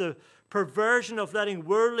the perversion of letting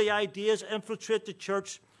worldly ideas infiltrate the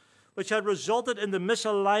church, which had resulted in the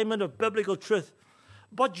misalignment of biblical truth.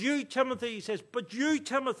 But you, Timothy, he says, but you,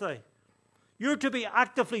 Timothy, you're to be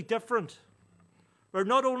actively different. Where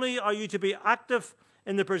not only are you to be active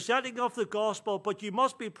in the presenting of the gospel, but you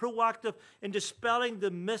must be proactive in dispelling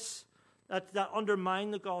the myths that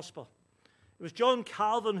undermine the gospel. It was John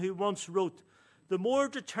Calvin who once wrote, the more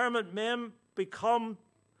determined men become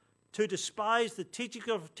to despise the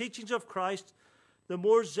teachings of Christ, the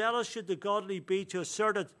more zealous should the godly be to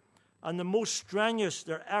assert it, and the most strenuous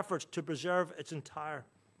their efforts to preserve its entire.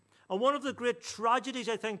 And one of the great tragedies,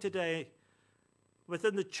 I think, today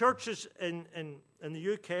within the churches in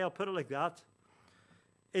the UK, I'll put it like that,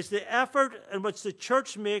 is the effort in which the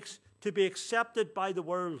church makes to be accepted by the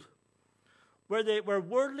world, where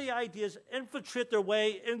worldly ideas infiltrate their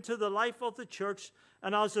way into the life of the church,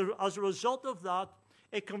 and as a result of that,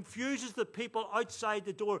 it confuses the people outside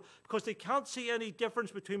the door because they can't see any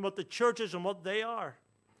difference between what the church is and what they are.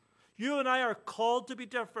 You and I are called to be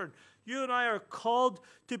different. You and I are called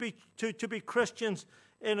to be Christians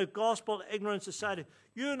in a gospel-ignorant society.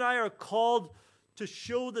 You and I are called to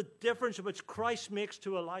show the difference which Christ makes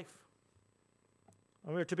to a life.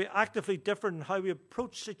 And we're to be actively different in how we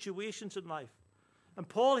approach situations in life. And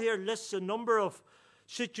Paul here lists a number of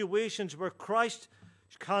situations where Christ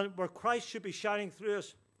should be shining through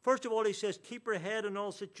us. First of all, he says, keep your head in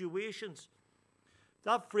all situations.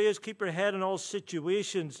 That phrase, keep your head in all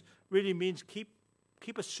situations, really means keep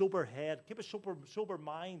a sober head, keep a sober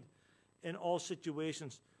mind in all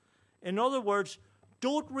situations. In other words,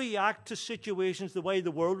 don't react to situations the way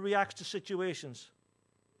the world reacts to situations.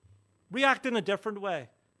 React in a different way.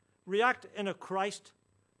 React in a Christ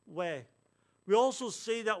way. We also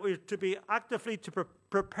see that we're to be actively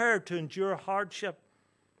prepared to endure hardship.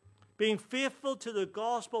 Being faithful to the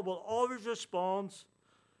gospel will always respond.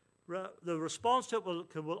 The response to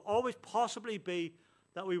it will always possibly be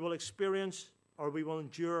that we will experience or we will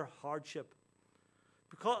endure hardship.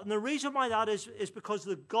 And the reason why that is because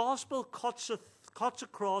the gospel cuts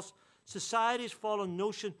across society's fallen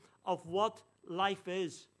notion of what life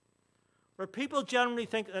is. Where people generally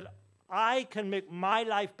think that I can make my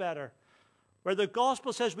life better. Where the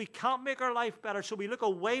gospel says we can't make our life better, so we look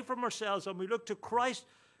away from ourselves and we look to Christ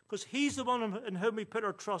because he's the one in whom we put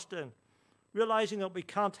our trust in, realizing that we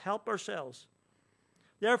can't help ourselves.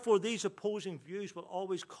 Therefore, these opposing views will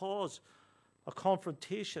always cause a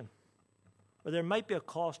confrontation, where there might be a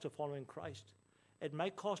cost to following Christ. It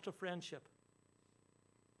might cost a friendship.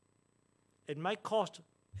 It might cost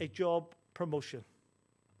a job promotion.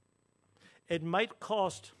 It might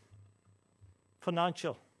cost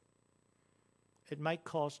financial. It might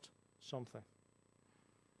cost something.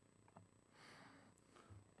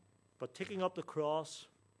 But taking up the cross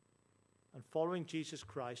and following Jesus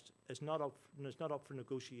Christ is not up for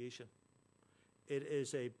negotiation. It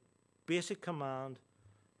is a basic command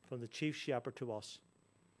from the chief shepherd to us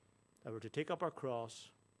that we're to take up our cross,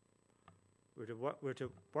 we're to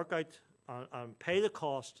work out and pay the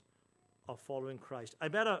cost of following Christ. I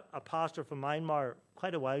met a pastor from Myanmar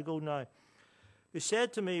quite a while ago now, who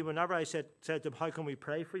said to me, whenever I said to him, how can we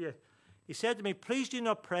pray for you? He said to me, please do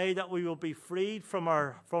not pray that we will be freed from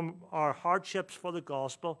our hardships for the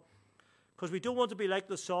gospel, because we don't want to be like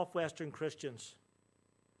the soft Western Christians.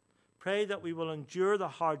 Pray that we will endure the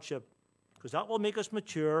hardship, because that will make us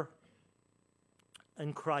mature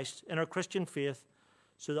in Christ, in our Christian faith,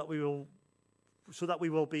 so that we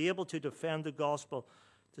will be able to defend the gospel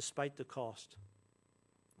despite the cost.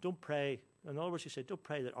 Don't pray. In other words, he said, don't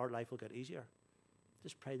pray that our life will get easier.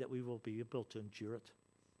 Just pray that we will be able to endure it.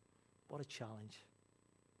 What a challenge.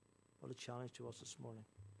 What a challenge to us this morning.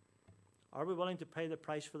 Are we willing to pay the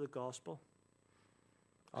price for the gospel?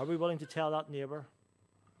 Are we willing to tell that neighbour,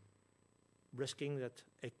 risking that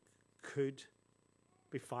it could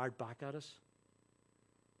be fired back at us?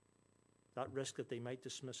 That risk that they might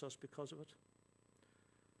dismiss us because of it?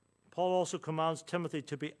 Paul also commands Timothy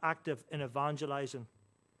to be active in evangelizing.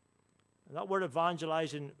 And that word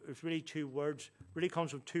evangelizing is really two words, really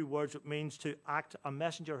comes from two words. It means to act, a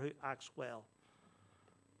messenger who acts well.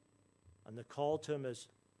 And the call to him is,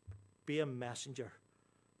 be a messenger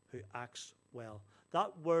who acts well.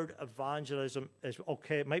 That word evangelism is,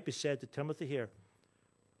 okay, it might be said to Timothy here,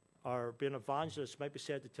 or being an evangelist might be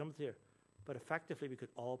said to Timothy here, but effectively we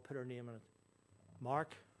could all put our name in it.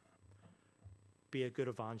 Mark, be a good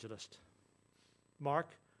evangelist.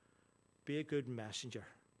 Mark, be a good messenger.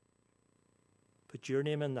 Put your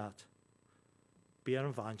name in that. Be an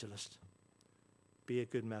evangelist. Be a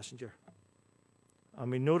good messenger.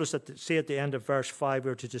 And we notice that, see at the end of verse 5,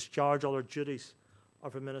 we're to discharge all our duties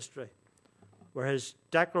of our ministry, where his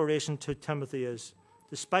declaration to Timothy is,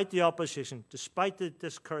 despite the opposition, despite the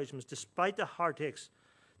discouragements, despite the heartaches,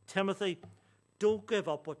 Timothy, don't give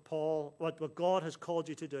up what God has called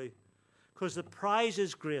you to do, because the prize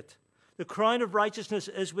is great. The crown of righteousness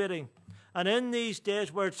is waiting. And in these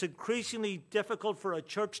days where it's increasingly difficult for a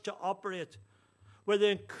church to operate, where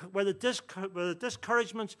the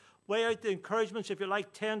discouragements weigh out the encouragements, if you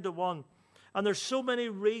like, 10 to 1, and there's so many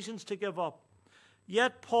reasons to give up,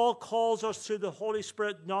 yet Paul calls us through the Holy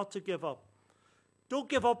Spirit not to give up. Don't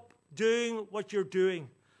give up doing what you're doing.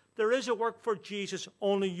 There is a work for Jesus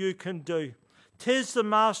only you can do. 'Tis the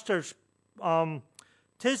Master's,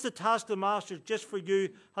 'tis the task the Master just for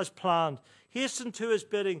you has planned. Hasten to his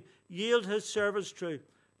bidding, yield his servants true.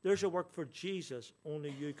 There's a work for Jesus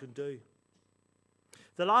only you can do.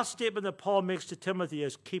 The last statement that Paul makes to Timothy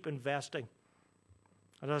is keep investing.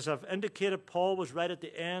 And as I've indicated, Paul was right at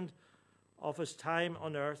the end of his time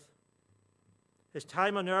on earth. His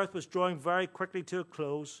time on earth was drawing very quickly to a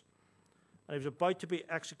close, and he was about to be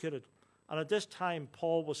executed. And at this time,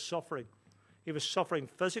 Paul was suffering. He was suffering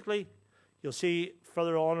physically. You'll see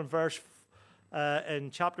further on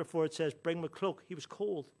in chapter 4, it says, bring my cloak. He was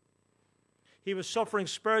cold. He was suffering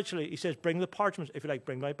spiritually. He says, bring the parchments. If you like,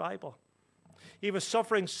 bring my Bible. He was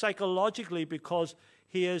suffering psychologically because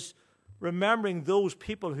he is remembering those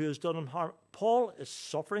people who has done him harm. Paul is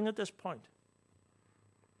suffering at this point.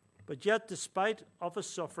 But yet, despite of his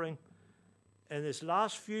suffering, in his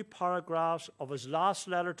last few paragraphs of his last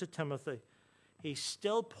letter to Timothy, he's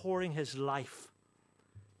still pouring his life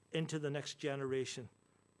into the next generation,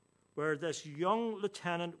 where this young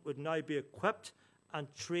lieutenant would now be equipped and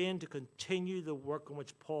trained to continue the work on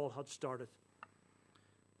which Paul had started.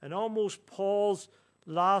 And almost Paul's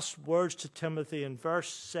last words to Timothy in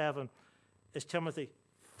verse 7 is, Timothy,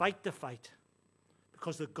 fight the fight.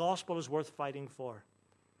 because the gospel is worth fighting for.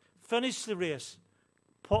 Finish the race.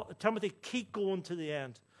 Timothy, keep going to the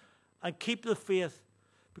end and keep the faith,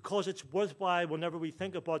 because it's worthwhile whenever we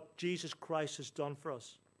think about what Jesus Christ has done for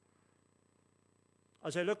us.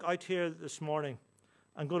 As I look out here this morning,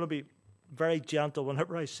 I'm going to be very gentle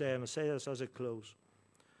whenever I say, and I say this as I close.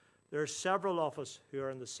 There are several of us who are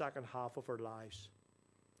in the second half of our lives,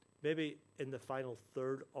 maybe in the final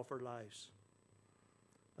third of our lives.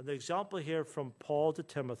 And the example here from Paul to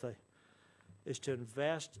Timothy is to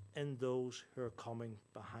invest in those who are coming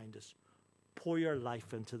behind us. Pour your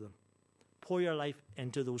life into them. Pour your life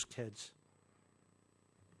into those kids,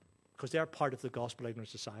 because they're part of the gospel ignorant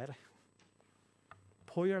society.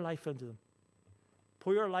 Pour your life into them.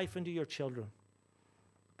 Pour your life into your children.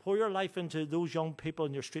 Pour your life into those young people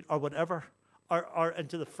in your street or whatever, or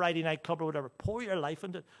into the Friday night club or whatever. Pour your life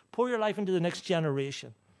into it. Pour your life into the next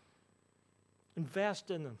generation. Invest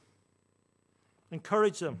in them.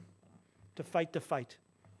 Encourage them to fight the fight,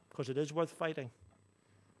 because it is worth fighting.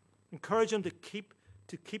 Encourage them to keep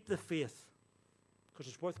the faith, because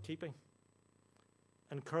it's worth keeping.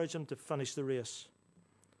 Encourage them to finish the race.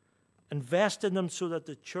 Invest in them so that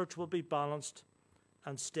the church will be balanced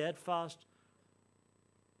and steadfast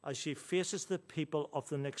as she faces the people of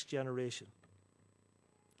the next generation.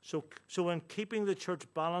 So in keeping the church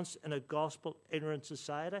balanced in a gospel-ignorant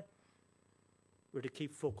society, we're to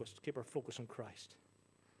keep focused, keep our focus on Christ.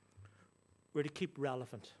 We're to keep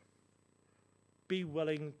relevant. Be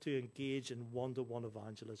willing to engage in one-to-one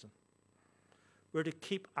evangelism. We're to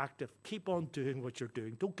keep active. Keep on doing what you're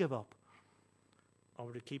doing. Don't give up. And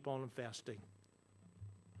we're to keep on investing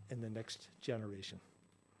in the next generation.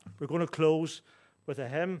 We're going to close with a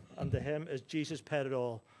hymn, and the hymn is Jesus Paid It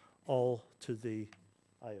All to Thee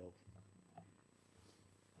I Owe.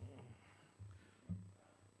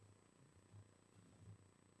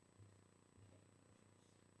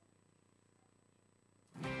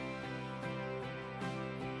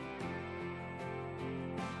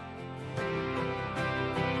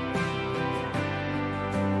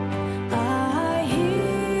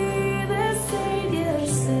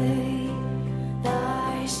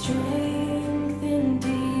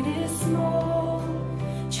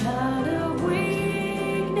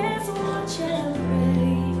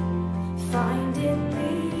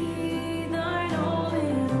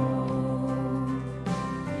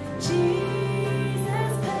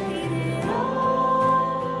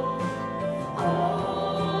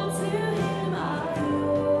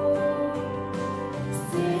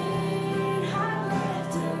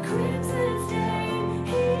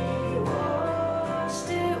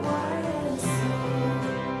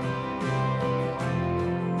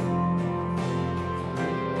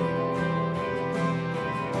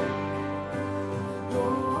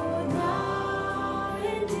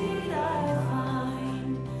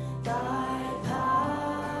 God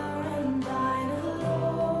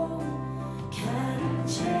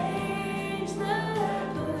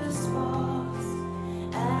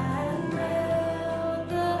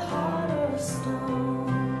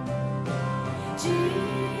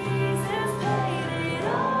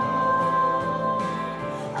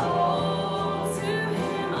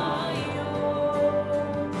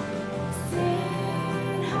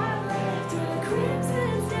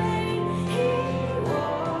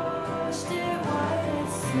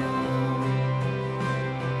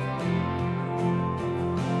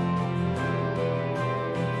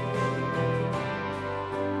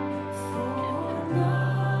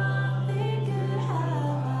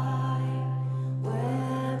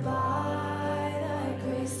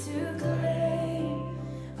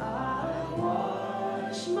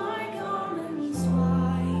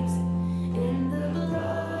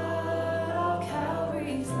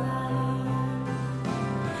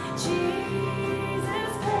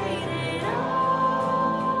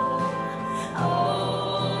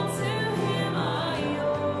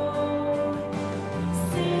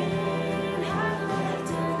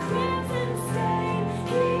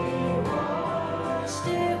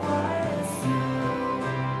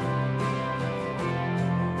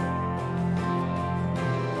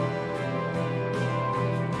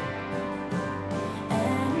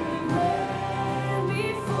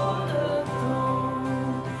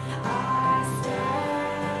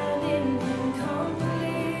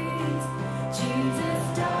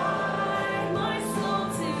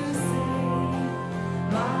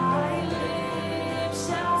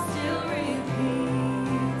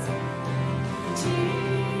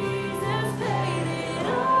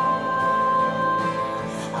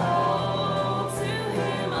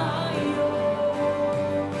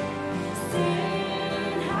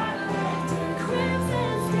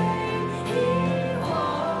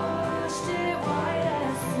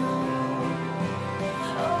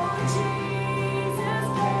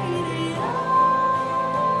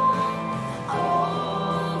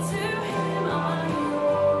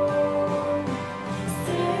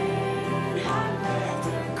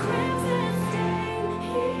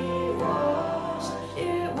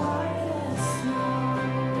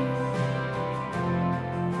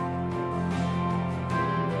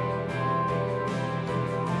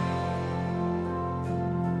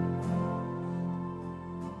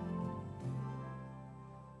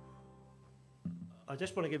I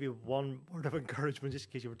just want to give you one word of encouragement, just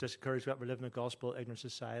in case you were discouraged about we live in a gospel ignorant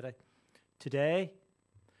society. Today,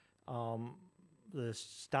 the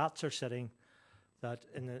stats are saying that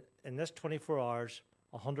in this 24 hours,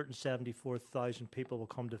 174,000 people will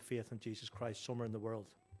come to faith in Jesus Christ somewhere in the world.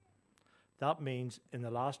 That means in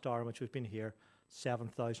the last hour in which we've been here,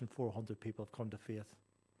 7,400 people have come to faith.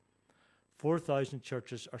 4,000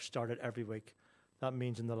 churches are started every week. That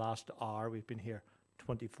means in the last hour we've been here,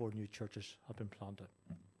 24 new churches have been planted.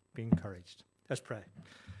 Be encouraged. Let's pray.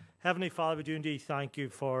 Heavenly Father, we do indeed thank you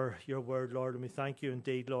for your word, Lord, and we thank you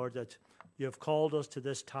indeed, Lord, that you have called us to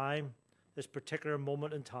this time, this particular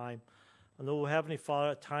moment in time. And though, Heavenly Father,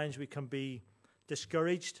 at times we can be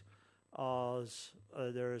discouraged as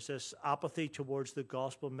there is this apathy towards the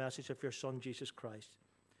gospel message of your Son, Jesus Christ,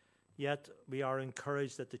 yet we are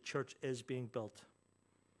encouraged that the church is being built,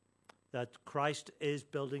 that Christ is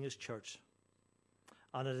building his church,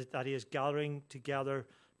 and that he is gathering together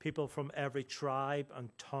people from every tribe and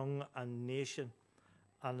tongue and nation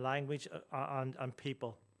and language and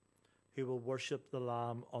people who will worship the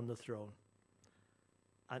Lamb on the throne.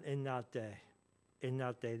 And in that day,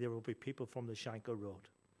 there will be people from the Shankill Road.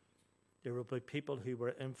 There will be people who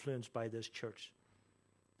were influenced by this church.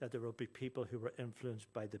 That there will be people who were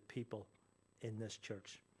influenced by the people in this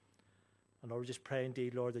church. And Lord, we just pray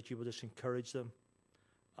indeed, Lord, that you will just encourage them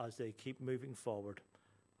as they keep moving forward.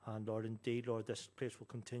 And Lord, indeed, Lord, this place will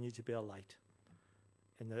continue to be a light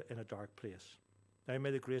in a dark place. Now may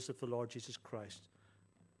the grace of the Lord Jesus Christ,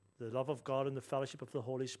 the love of God and the fellowship of the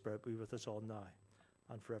Holy Spirit be with us all now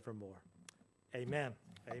and forevermore. Amen.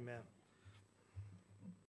 Amen.